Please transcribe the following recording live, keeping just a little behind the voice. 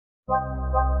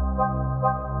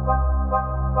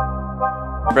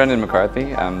Brendan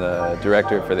McCarthy. I'm the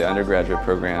director for the undergraduate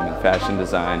program in fashion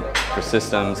design for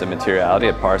systems and materiality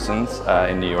at Parsons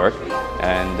in New York.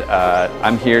 And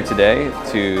I'm here today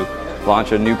to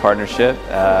launch a new partnership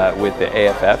with the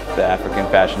AFF, the African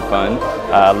Fashion Fund,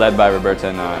 led by Roberta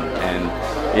Annan. And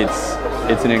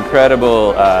it's an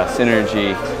incredible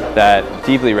synergy that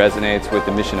deeply resonates with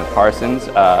the mission of Parsons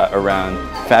around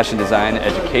fashion design,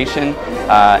 education,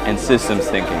 and systems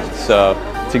thinking. So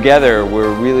together,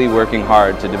 we're really working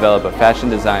hard to develop a fashion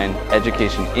design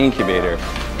education incubator.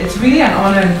 It's really an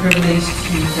honor and privilege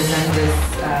to present this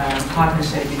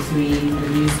partnership between the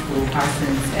new school,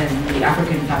 Parsons, and the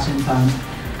African Fashion Fund.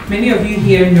 Many of you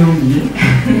here know me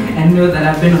and know that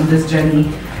I've been on this journey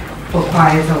for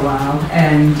quite a while,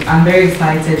 and I'm very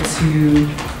excited to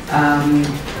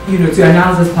to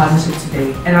announce this partnership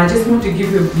today. And I just want to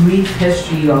give you a brief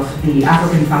history of the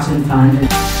African Fashion Fund.